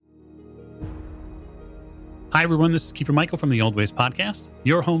Hi, everyone. This is Keeper Michael from the Old Ways Podcast,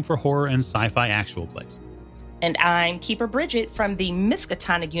 your home for horror and sci-fi actual plays. And I'm Keeper Bridget from the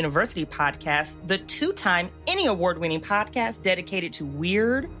Miskatonic University Podcast, the two-time Emmy Award-winning podcast dedicated to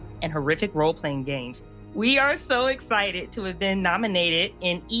weird and horrific role-playing games. We are so excited to have been nominated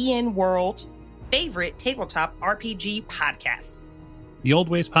in EN World's favorite tabletop RPG podcast. The Old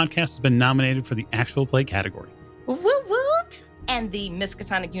Ways Podcast has been nominated for the actual play category. Woot woot! And the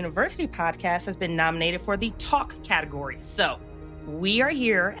Miskatonic University Podcast has been nominated for the talk category. So we are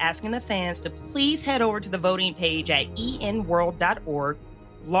here asking the fans to please head over to the voting page at enworld.org,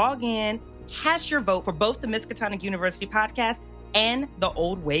 log in, cast your vote for both the Miskatonic University Podcast and the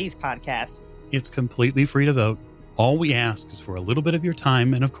Old Ways Podcast. It's completely free to vote. All we ask is for a little bit of your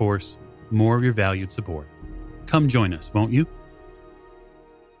time and, of course, more of your valued support. Come join us, won't you?